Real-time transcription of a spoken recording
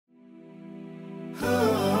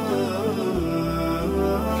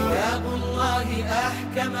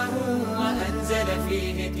أحكمه وأنزل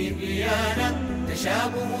فيه تبيانا،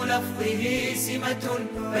 تشابه لفظه سمة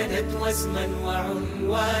بدت واسما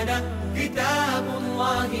وعنوانا. كتاب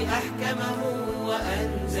الله أحكمه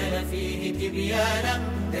وأنزل فيه تبيانا،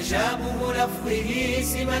 تشابه لفظه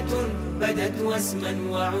سمة بدت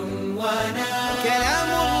واسما وعنوانا. كلام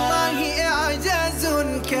الله إعجاز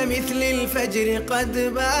كمثل الفجر قد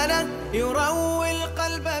بان، يروي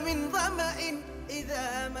القلب من ظمأ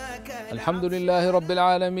إذا ما كان. الحمد لله رب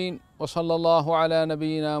العالمين، وصلى الله على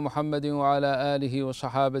نبينا محمد وعلى آله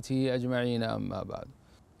وصحابته أجمعين، أما بعد.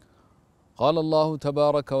 قال الله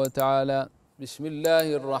تبارك وتعالى: بسم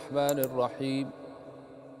الله الرحمن الرحيم.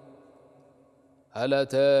 هل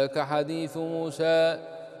أتاك حديث موسى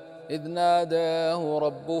إذ ناداه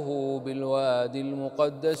ربه بالوادي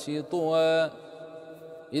المقدس طوى،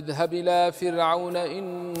 اذهب إلى فرعون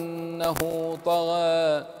إنه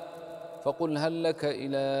طغى، فقل هل لك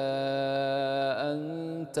إلى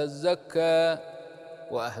أن تزكى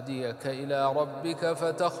وأهديك إلى ربك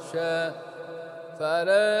فتخشى،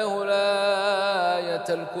 فأراه الآية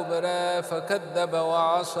الكبرى فكذب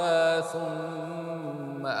وعصى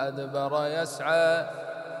ثم أدبر يسعى،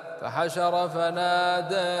 فحشر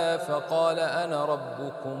فنادى فقال أنا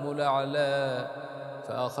ربكم الأعلى،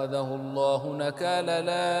 فأخذه الله نكال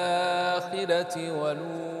الآخرة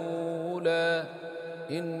والأولى،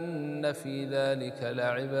 إن في ذلك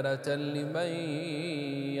لعبرة لمن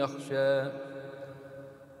يخشى.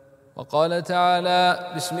 وقال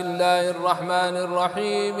تعالى: بسم الله الرحمن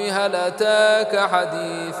الرحيم. هل أتاك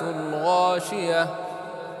حديث الغاشية،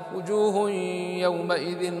 وجوه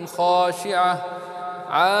يومئذ خاشعة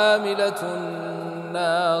عاملة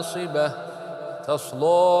ناصبة،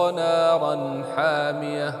 تصلى نارا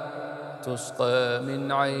حامية، تسقى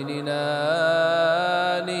من عين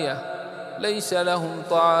آنية، ليس لهم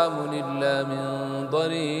طعام إلا من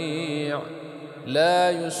ضريع،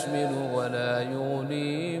 لا يسمن ولا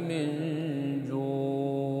يغني من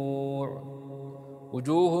جوع.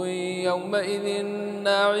 وجوه يومئذ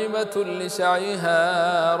ناعمة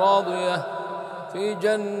لسعيها راضية، في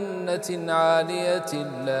جنة عالية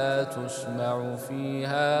لا تسمع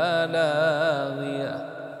فيها لاغية.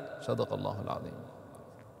 صدق الله العظيم.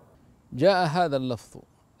 جاء هذا اللفظ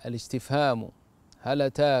الاستفهام: هل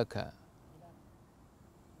أتاك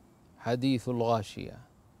حديث الغاشية،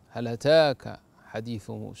 هل أتاك حديث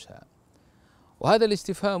موسى. وهذا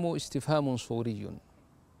الاستفهام استفهام صوري،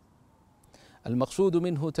 المقصود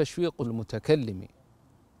منه تشويق المتكلم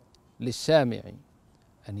للسامع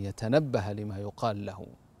أن يتنبه لما يقال له،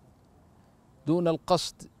 دون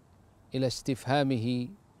القصد إلى استفهامه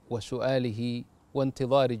وسؤاله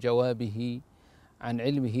وانتظار جوابه عن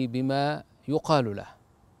علمه بما يقال له،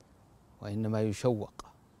 وإنما يشوق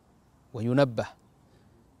وينبه.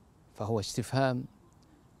 فهو استفهام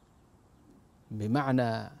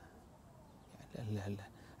بمعنى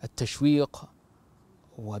التشويق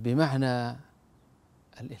وبمعنى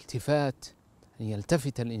الالتفات، أن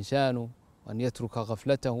يلتفت الإنسان وأن يترك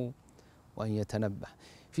غفلته وأن يتنبه.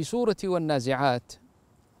 في سورة والنازعات،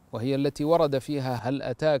 وهي التي ورد فيها هل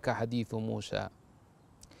أتاك حديث موسى،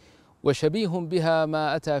 وشبيه بها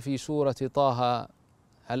ما أتى في سورة طه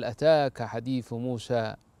هل أتاك حديث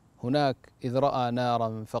موسى، هناك إذ رأى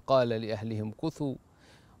نارا فقال لأهلهم كثوا،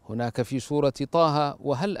 هناك في سورة طه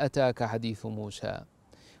وهل أتاك حديث موسى،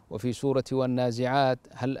 وفي سورة والنازعات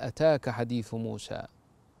هل أتاك حديث موسى.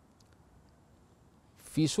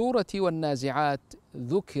 في سورة والنازعات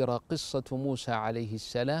ذكر قصة موسى عليه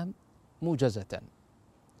السلام موجزة،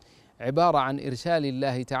 عبارة عن إرسال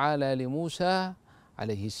الله تعالى لموسى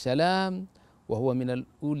عليه السلام، وهو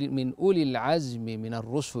من أولي العزم من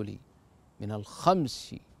الرسل، من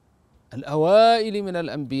الخمس الأوائل من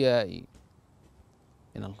الأنبياء،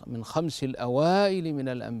 من خمس الأوائل من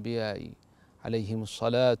الأنبياء عليهم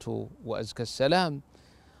الصلاة وأزكى السلام.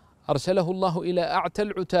 أرسله الله إلى أعتى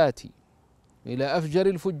العتاة، إلى أفجر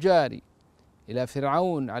الفجار، إلى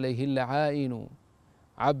فرعون عليه اللعائن،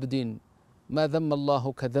 عبد ما ذم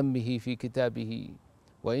الله كذمه في كتابه،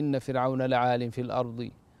 وإن فرعون لعال في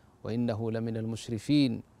الأرض وإنه لمن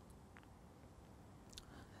المسرفين.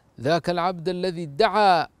 ذاك العبد الذي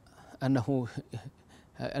ادعى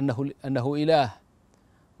أنه إله،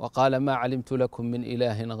 وقال ما علمت لكم من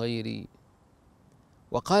إله غيري،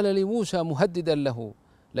 وقال لموسى مهددا له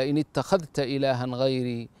لئن اتخذت إلها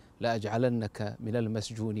غيري لأجعلنك من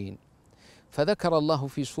المسجونين. فذكر الله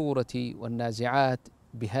في سورة والنازعات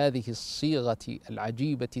بهذه الصيغة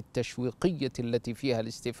العجيبة التشويقية التي فيها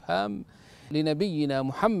الاستفهام لنبينا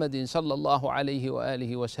محمد صلى الله عليه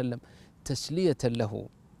وآله وسلم، تسلية له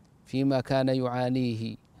فيما كان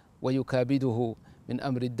يعانيه ويكابده من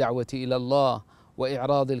أمر الدعوة إلى الله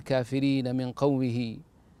وإعراض الكافرين من قومه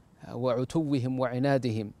وعتوهم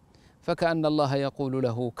وعنادهم، فكأن الله يقول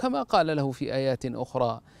له كما قال له في آيات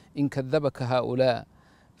أخرى: إن كذبك هؤلاء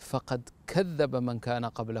فقد كذب من كان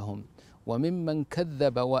قبلهم، وممن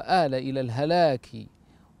كذب وآل إلى الهلاك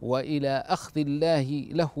وإلى أخذ الله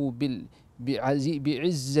له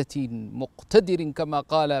بعزة مقتدر، كما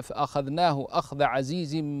قال: فأخذناه أخذ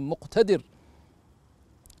عزيز مقتدر.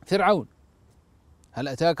 فرعون: هل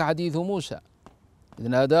أتاك حديث موسى إذ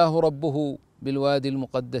ناداه ربه بالوادي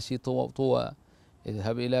المقدس طوى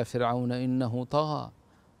اذهب إلى فرعون إنه طغى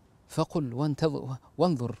فقل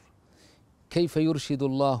وانظر كيف يرشد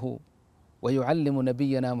الله ويعلم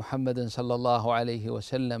نبينا محمد صلى الله عليه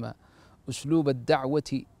وسلم أسلوب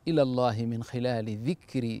الدعوة إلى الله من خلال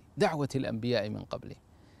ذكر دعوة الأنبياء من قبله.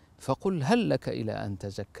 فقل هل لك إلى أن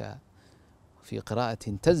تزكى، في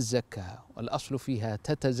قراءة تزكى، والأصل فيها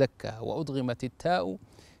تتزكى، وأدغمت التاء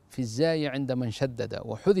في الزاي عند من شدد،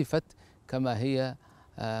 وحذفت كما هي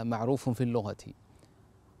معروف في اللغة.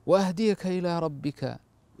 وأهديك إلى ربك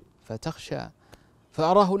فتخشى،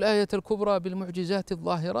 فأراه الآية الكبرى بالمعجزات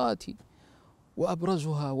الظاهرات،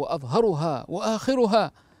 وأبرزها وأظهرها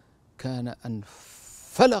وآخرها كان أن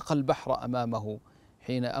فلق البحر أمامه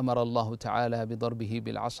حين أمر الله تعالى بضربه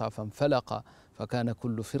بالعصا فانفلق، فكان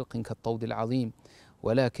كل فرق كالطود العظيم.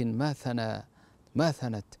 ولكن ما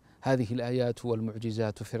ثنت هذه الآيات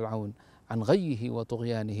والمعجزات فرعون عن غيه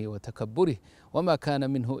وطغيانه وتكبره، وما كان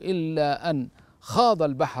منه إلا أن خاض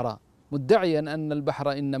البحر مدعيا أن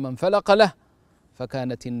البحر إنما انفلق له،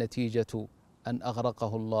 فكانت النتيجة أن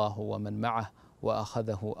أغرقه الله ومن معه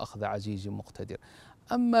وأخذه أخذ عزيز مقتدر.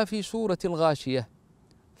 أما في سورة الغاشية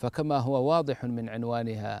فكما هو واضح من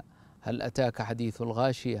عنوانها: هل أتاك حديث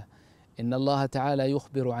الغاشية، إن الله تعالى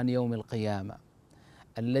يخبر عن يوم القيامة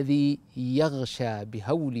الذي يغشى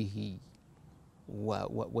بهوله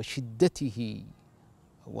وشدته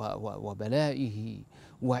وبلائه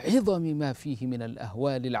وعظم ما فيه من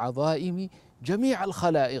الأهوال العظائم جميع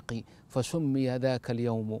الخلائق، فسمي ذاك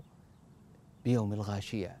اليوم بيوم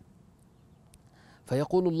الغاشية.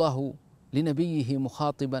 فيقول الله لنبيه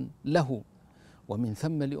مخاطبا له ومن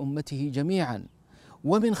ثم لأمته جميعا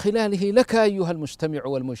ومن خلاله لك أيها المستمع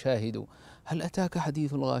والمشاهد: هل أتاك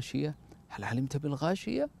حديث الغاشية؟ هل علمت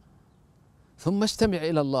بالغاشية؟ ثم استمع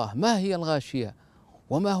إلى الله، ما هي الغاشية؟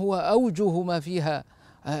 وما هو أوجه ما فيها؟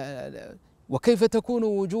 وكيف تكون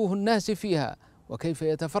وجوه الناس فيها؟ وكيف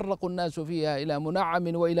يتفرق الناس فيها إلى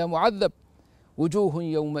منعم وإلى معذب؟ وجوه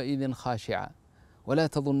يومئذ خاشعة. ولا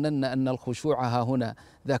تظنن أن الخشوع ها هنا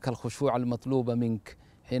ذاك الخشوع المطلوب منك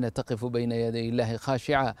حين تقف بين يدي الله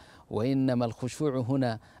خاشعة، وإنما الخشوع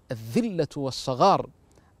هنا الذلة والصغار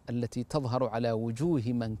التي تظهر على وجوه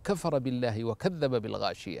من كفر بالله وكذب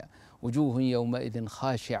بالغاشية. وجوه يومئذ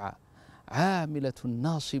خاشعة عاملة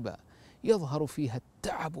ناصبة يظهر فيها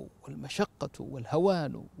التعب والمشقة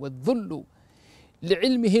والهوان والذل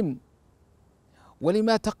لعلمهم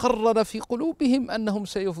ولما تقرر في قلوبهم أنهم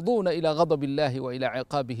سيفضون إلى غضب الله وإلى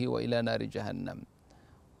عقابه وإلى نار جهنم.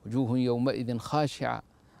 وجوه يومئذ خاشعة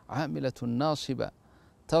عاملة ناصبة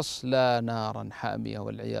تصلى نارا حامية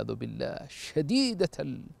والعياذ بالله شديدة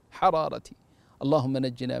الحرارة، اللهم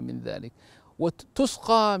نجنا من ذلك.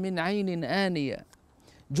 وتسقى من عين آنية،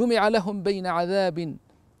 جمع لهم بين عذاب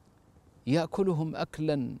يأكلهم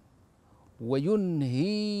أكلا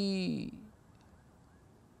وينهي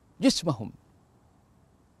جسمهم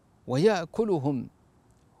ويأكلهم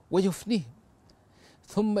ويفنيهم،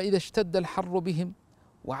 ثم إذا اشتد الحر بهم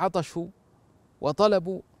وعطشوا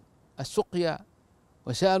وطلبوا السقيا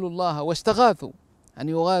وسألوا الله واستغاثوا أن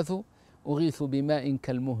يغاثوا أغيثوا بماء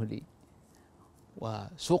كالمهل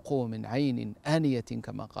وسقوا من عين آنية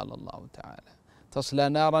كما قال الله تعالى. تصلى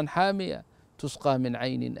نارا حامية تسقى من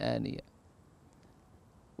عين آنية.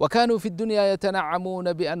 وكانوا في الدنيا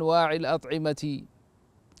يتنعمون بأنواع الأطعمة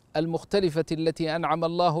المختلفة التي أنعم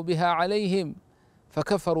الله بها عليهم،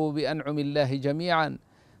 فكفروا بأنعم الله جميعا،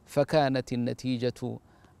 فكانت النتيجة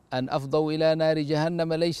أن أفضوا إلى نار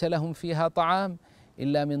جهنم ليس لهم فيها طعام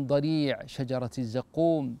إلا من ضريع شجرة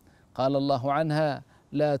الزقوم، قال الله عنها: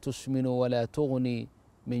 لا تسمن ولا تغني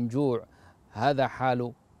من جوع. هذا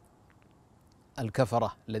حال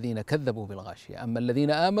الكفرة الذين كذبوا بالغاشية. أما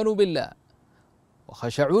الذين آمنوا بالله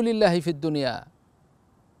وخشعوا لله في الدنيا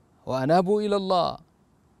وأنابوا إلى الله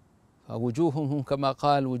فوجوههم كما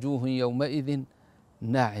قال: وجوه يومئذ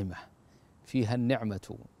ناعمة فيها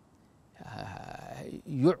النعمة،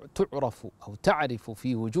 تعرف أو تعرف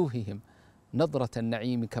في وجوههم نظرة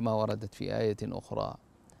النعيم كما وردت في آية أخرى: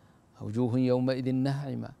 وجوه يومئذ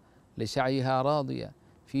ناعمة لسعيها راضية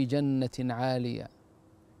في جنة عالية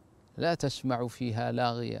لا تسمع فيها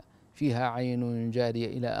لاغية فيها عين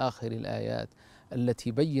جارية إلى آخر الآيات.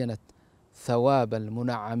 التي بينت ثواب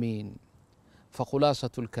المنعمين.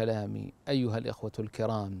 فخلاصة الكلام أيها الإخوة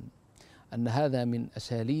الكرام أن هذا من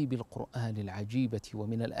أساليب القرآن العجيبة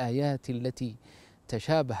ومن الآيات التي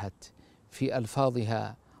تشابهت في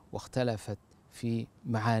ألفاظها واختلفت في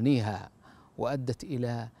معانيها، وأدت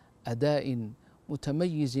إلى أداء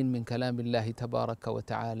متميز من كلام الله تبارك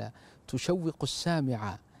وتعالى تشوق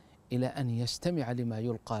السامع إلى أن يستمع لما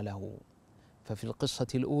يلقى له. ففي القصة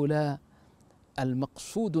الأولى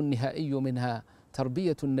المقصود النهائي منها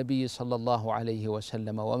تربية النبي صلى الله عليه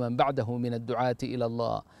وسلم ومن بعده من الدعاة إلى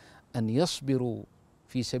الله أن يصبروا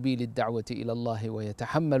في سبيل الدعوة إلى الله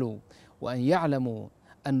ويتحملوا، وأن يعلموا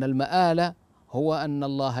أن المآل هو أن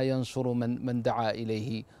الله ينصر من دعا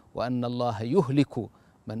إليه، وأن الله يهلك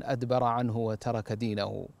من أدبر عنه وترك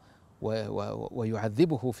دينه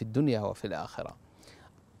ويعذبه في الدنيا وفي الآخرة.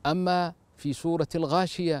 أما في سورة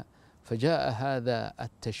الغاشية فجاء هذا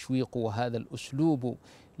التشويق وهذا الأسلوب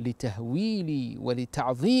لتهويل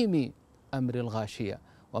ولتعظيم أمر الغاشية،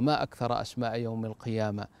 وما أكثر أسماء يوم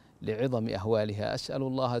القيامة لعظم أهوالها. أسأل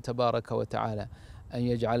الله تبارك وتعالى أن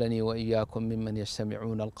يجعلني وإياكم ممن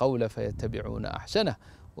يستمعون القول فيتبعون أحسنه،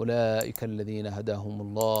 أولئك الذين هداهم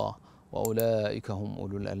الله وأولئك هم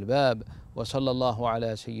أولو الألباب. وصلى الله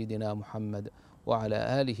على سيدنا محمد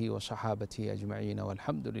وعلى آله وصحابته أجمعين،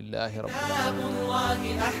 والحمد لله رب العالمين. كتاب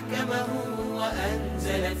الله أحكمه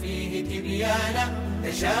وأنزل فيه تبيانا،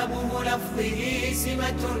 تشابه لفظه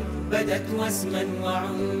سمة بدت واسما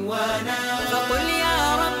وعنوانا. فقل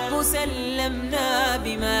يا رب سلمنا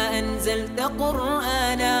بما أنزلت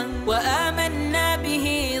قرآنا، وآمنا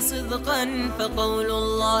به صدقا فقول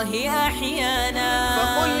الله أحيانا.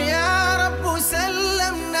 فقل يا رب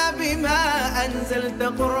سلمنا بما أنزلت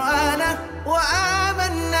قرآنا،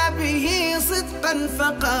 وآمنا به صدقا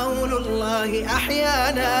فقول الله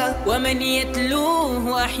أحيانا. ومن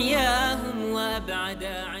يتلوه أحياهم وأبعد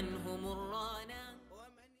عن